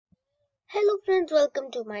Hello friends, welcome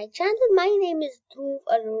to my channel. My name is Dhruv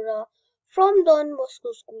Arora from Don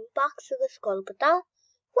Bosco School, Park Circus, Kolkata.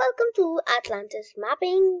 Welcome to Atlantis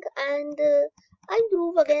Mapping and I'm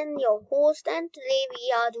Dhruv again, your host, and today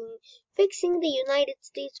we are doing fixing the United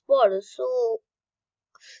States border. So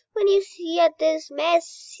when you see at this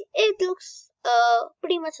mess, it looks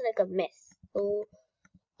pretty much like a mess. So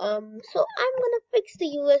I'm gonna fix the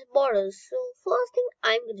US borders. So first thing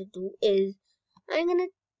I'm gonna do is I'm gonna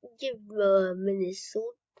give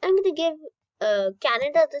Minnesota. I'm gonna give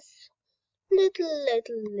Canada this little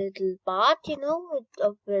part,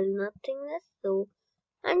 of well nothingness. So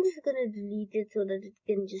I'm just gonna delete it so that it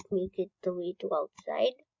can just make it the way to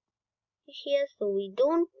outside here. So we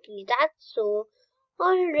don't need that. So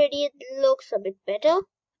already it looks a bit better.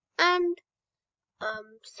 And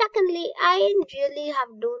secondly, I really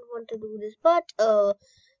don't want to do this, but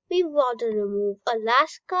we want to remove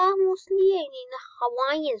Alaska mostly. I mean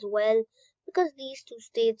Hawaii as well, because these two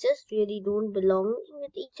states just really don't belong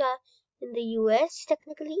with each other in the US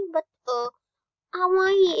technically. But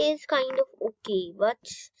Hawaii is kind of okay, but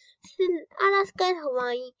still Alaska and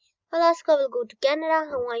Hawaii. Alaska will go to Canada,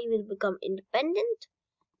 Hawaii will become independent.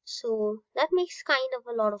 So that makes kind of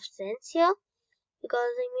a lot of sense here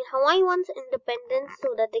because I mean Hawaii wants independence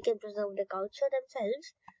so that they can preserve their culture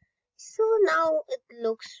themselves. So now it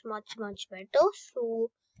looks much better. So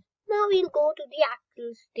now we'll go to the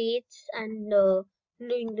actual states and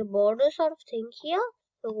doing the border sort of thing here.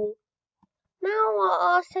 So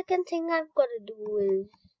now second thing I've got to do is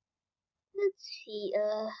let's see.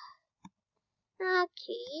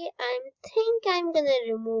 Okay, I think I'm gonna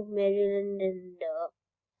remove Maryland and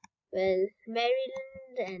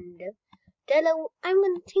Maryland and Delaware. I'm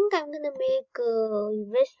gonna make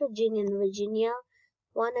West Virginia and Virginia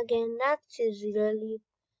one again. That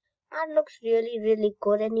looks really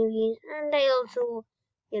good anyways. And I also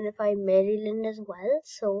unify Maryland as well.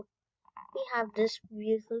 So we have this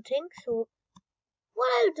beautiful thing. So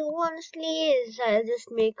what I'll do honestly is I'll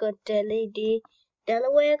just make a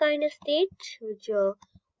Delaware kind of state, which own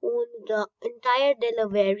the entire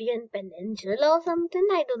Delawarean Peninsula or something.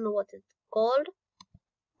 I don't know what it's called,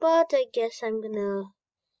 but I guess I'm gonna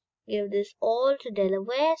give this all to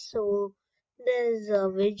Delaware. So there's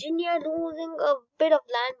Virginia losing a bit of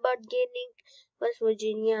land but gaining West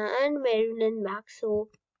Virginia and Maryland back. So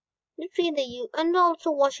let's see and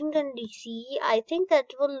also Washington DC. I think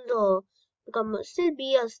that will still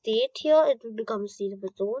be a state here. It will become a state of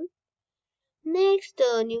its own. Next,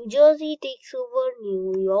 New Jersey takes over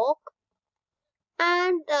New York,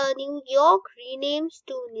 and New York renames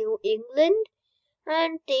to New England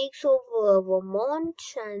and takes over Vermont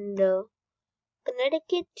and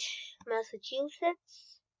Connecticut,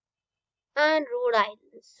 Massachusetts, and Rhode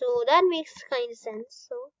Island. So that makes kind of sense.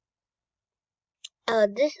 So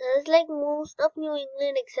this is like most of New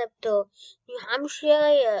England except New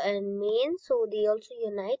Hampshire and Maine. So they also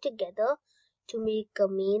unite together to make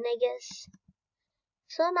Maine, I guess.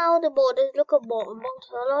 So now the borders look a lot more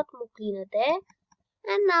cleaner there.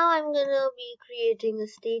 And now I'm gonna be creating a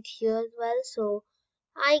state here as well. So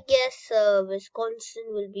I guess Wisconsin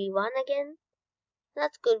will be one again.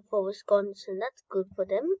 That's good for Wisconsin. That's good for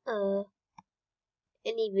them.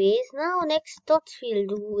 Anyways, now next what we'll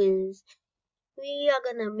do is we are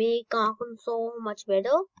gonna make Arkansas much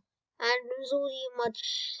better and Missouri much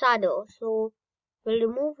sadder. So we'll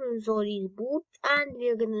remove Missouri's boot and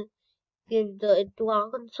we're gonna give it to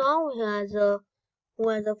Arkansas, who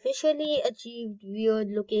has officially achieved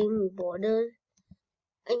weird looking borders.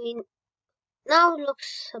 I mean, now it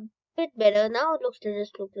looks a bit better. Now it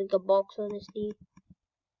just looks like a box, honestly.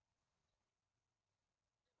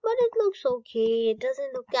 But it looks okay. It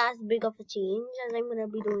doesn't look as big of a change as I'm gonna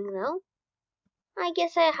be doing now. I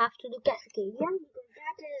guess I have to do Cascadia because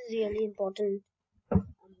that is really important. And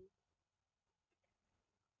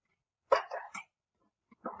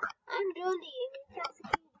really,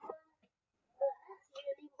 Cascadia that's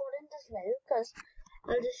really important as well because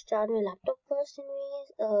I'll just start my laptop first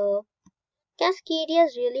anyways. Cascadia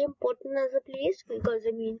is really important as a place because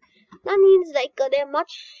I mean that means like they're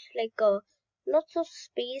much like lots of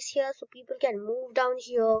space here so people can move down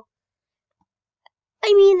here.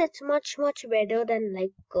 I mean it's much better than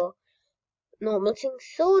like normal things.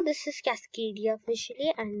 So this is Cascadia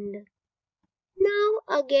officially and now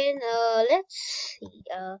again let's see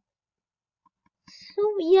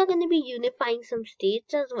so we are going to be unifying some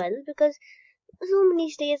states as well because so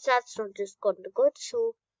many states that's not just good.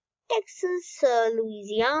 So Texas,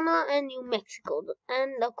 Louisiana, and New Mexico,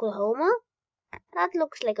 and Oklahoma. That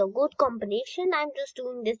looks like a good combination. I'm just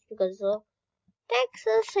doing this because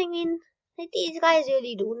Texas, I mean, these guys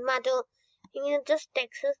really don't matter. I mean, just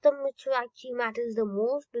Texas, which actually matters the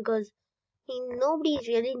most because nobody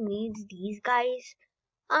really needs these guys.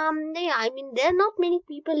 I mean, there are not many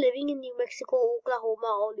people living in New Mexico,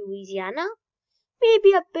 Oklahoma, or Louisiana.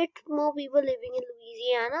 Maybe a bit more people living in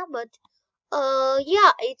Louisiana, but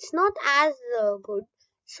yeah, it's not as good.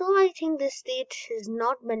 So I think this state is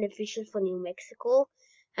not beneficial for New Mexico,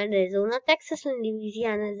 and Arizona, Texas, and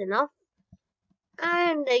Louisiana is enough.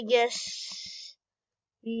 And I guess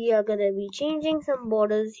we are gonna be changing some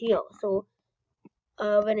borders here. So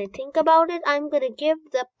when I think about it, I'm gonna give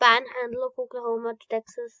the panhandle of Oklahoma to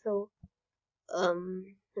Texas. So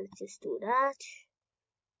let's just do that.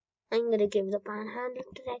 I'm gonna give the panhandle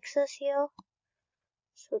to Texas here.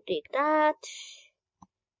 So take that.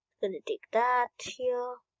 Gonna take that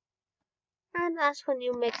here. And as for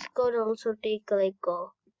New Mexico, it'll also take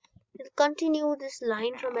it'll continue this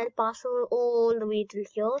line from El Paso all the way till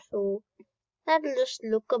here. So that'll just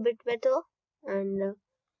look a bit better, and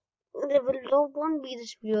there won't be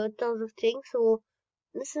this weird sort of thing. So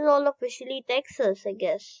this is all officially Texas, I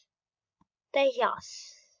guess.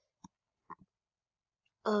 Texas.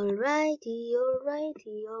 Alrighty,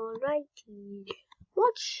 alrighty, alrighty.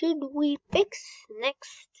 What should we fix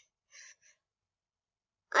next?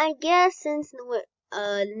 I guess since New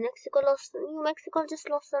Mexico just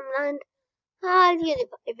lost some land, I'll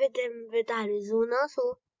unify with them with Arizona.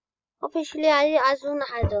 So officially, Arizona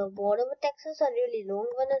has a border with Texas, a really long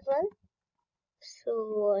one as well.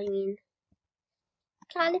 So I mean,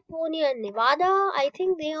 California and Nevada, I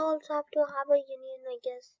think they also have to have a union, I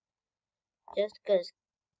guess, just because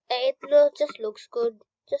just looks good.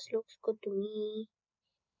 Just looks good to me.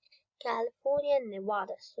 California and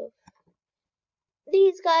Nevada. So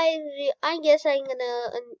these guys, I guess I'm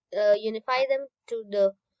gonna unify them to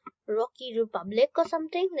the Rocky Republic or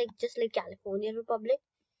something, like just like California Republic.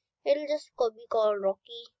 It'll just be called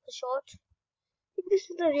Rocky for short. This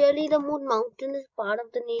is really the most mountainous part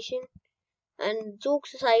of the nation. And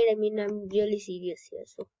jokes aside, I mean, I'm really serious here.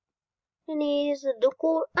 So, anyways,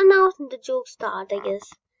 Dakota, and now the jokes start, I guess.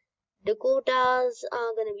 Dakotas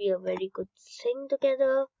are gonna be a very good thing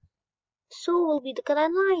together. So will be the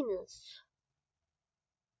Carolinas.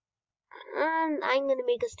 And I'm gonna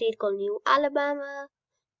make a state called New Alabama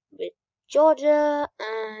with Georgia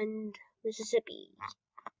and Mississippi.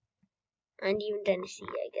 And even Tennessee,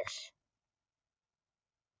 I guess.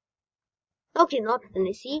 Okay, not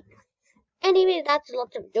Tennessee. Anyway, that's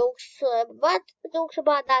lots of jokes, but the jokes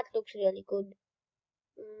about that looks really good.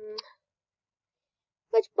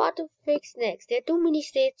 Which part to fix next? There are too many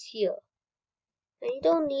states here. And you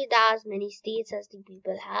don't need as many states as the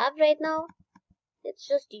people have right now. It's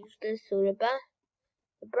just useless. So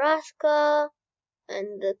Nebraska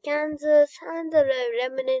and the Kansas and the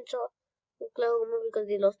remnants of Oklahoma, because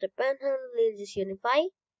they lost the panhandle, they'll just unify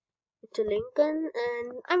to Lincoln.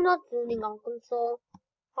 And I'm not ruling Arkansas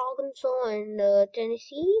and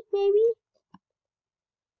Tennessee, maybe.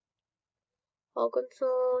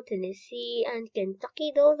 Arkansas, Tennessee, and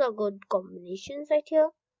Kentucky. Those are good combinations right here.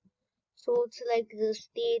 So it's like the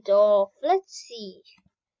state of, let's see,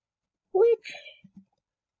 which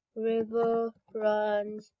river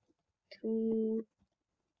runs through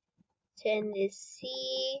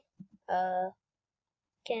Tennessee,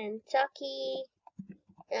 Kentucky,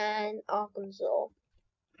 and Arkansas.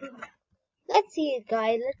 Let's see it,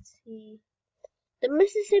 guys. Let's see. The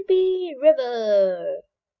Mississippi River.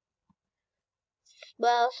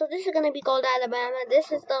 Well, so this is gonna be called Alabama.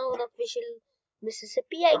 This is the official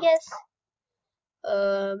Mississippi, I guess.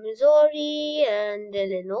 Missouri and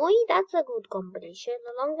Illinois. That's a good combination,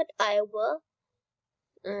 along with Iowa.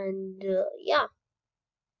 And yeah,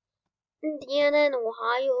 Indiana and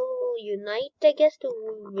Ohio unite, I guess, to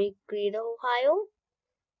make Greater Ohio.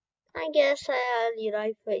 I guess I'll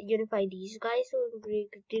unify these guys to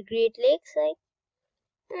the Great Lakes, right?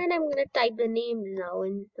 And I'm gonna type the names now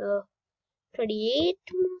in 28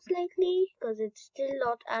 most likely, because it's still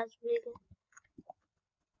not as big.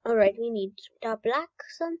 Alright, we need star black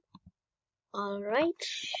sun. Alright.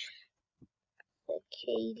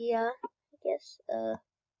 Acadia, I guess.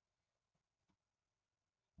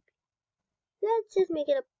 Let's just make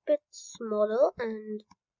it a bit smaller, and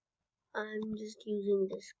I'm just using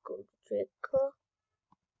this code trick.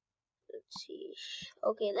 Let's see.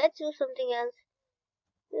 Okay, let's do something else.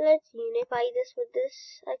 Let's unify this with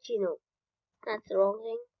this. Actually, no. That's the wrong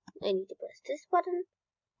thing. I need to press this button.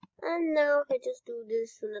 And now if I just do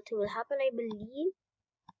this, so nothing will happen, I believe.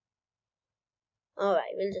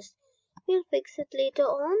 Alright, we'll fix it later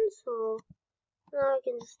on. So now I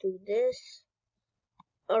can just do this.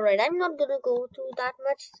 Alright, I'm not gonna go through that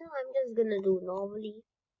much, so I'm just gonna do normally.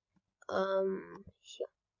 Yeah.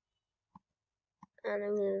 and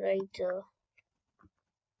I'm gonna write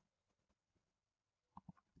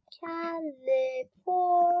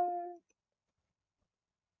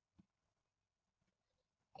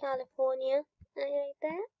California. I write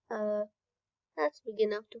that. That's big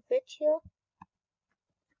enough to fit here.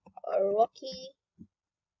 Rocky.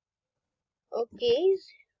 Okay.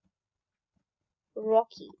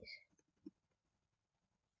 Rockies.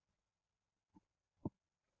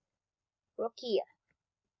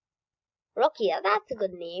 Rockia, that's a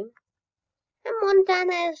good name. And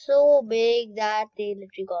Montana is so big that they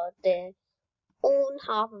literally got their own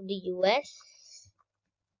half of the US.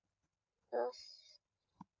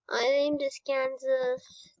 I named this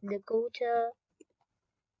Kansas, Dakota,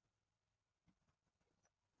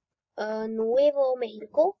 Nuevo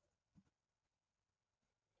Mexico.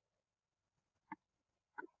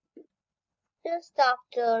 Just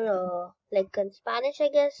after, like in Spanish, I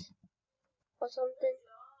guess, or something.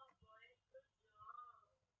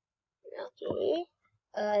 Okay.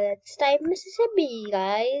 Let's type Mississippi,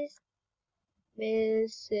 guys.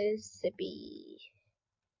 Mississippi.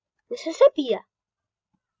 Mississippi.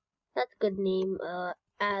 That's a good name.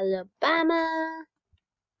 Alabama.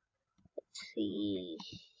 Let's see.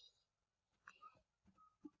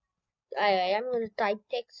 I'm gonna type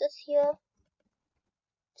Texas here.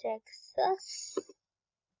 Texas.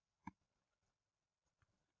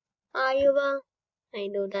 Iowa. I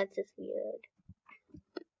know that's just weird.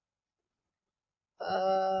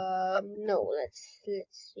 No, let's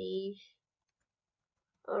see.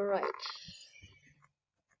 Alright.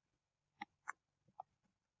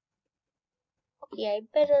 Okay, I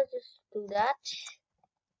better just do that.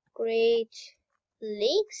 Great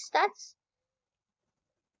Lakes, that's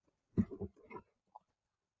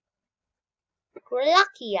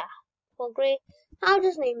Wallachia. For great, I'll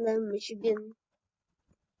just name them Michigan.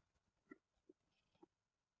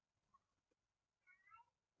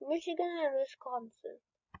 Michigan and Wisconsin.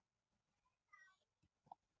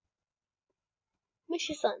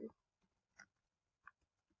 Michigan.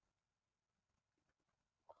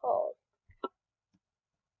 Oh.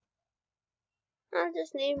 I'll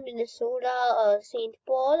just name Minnesota St.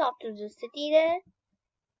 Paul after the city there.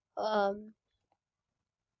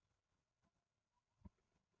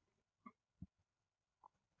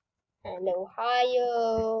 And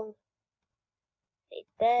Ohio. Right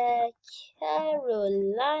there.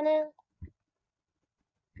 Carolina.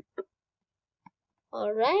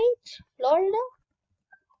 Alright, Florida.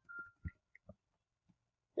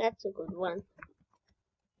 That's a good one.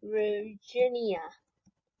 Virginia.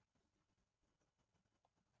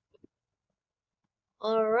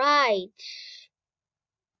 Alright.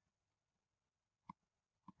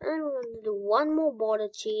 I'm going to do one more border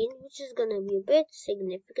change, which is going to be a bit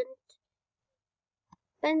significant.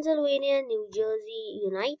 Pennsylvania and New Jersey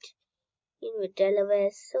unite in with Delaware.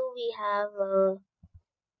 So we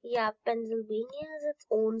have Pennsylvania as its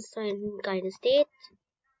own kind of state.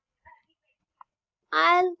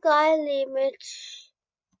 I'll name it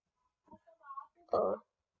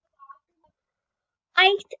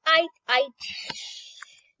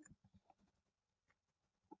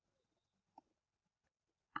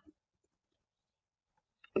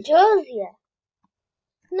Jersey.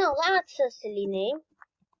 No, that's a silly name.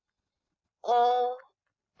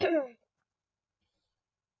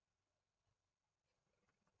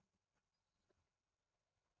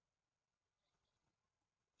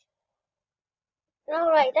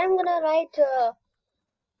 Alright, I'm gonna write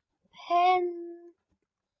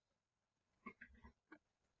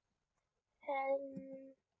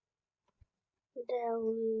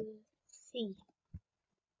Pendelcy.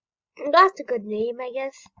 That's a good name, I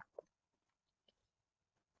guess.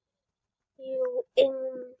 New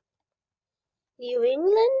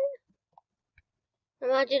England?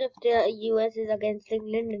 Imagine if the US is against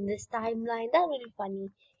England in this timeline. That would be funny.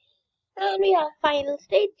 And our final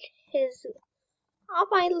stage is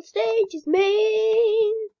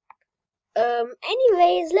Maine.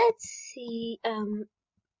 Anyways, let's see.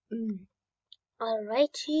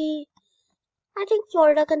 Alrighty. I think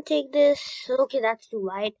Florida can take this. Okay, that's too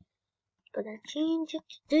wide. Gonna change it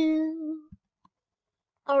to.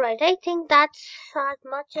 Alright, I think that's as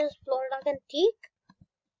much as Florida can take.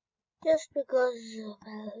 Just because,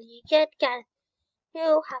 well, you have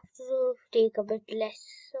to take a bit less.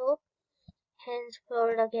 So, hence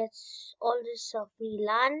Florida gets all this free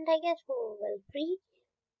land, I guess, for, well, free.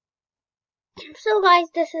 So guys,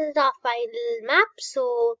 this is our final map.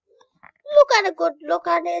 So, look at a good look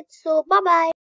at it. So, bye bye.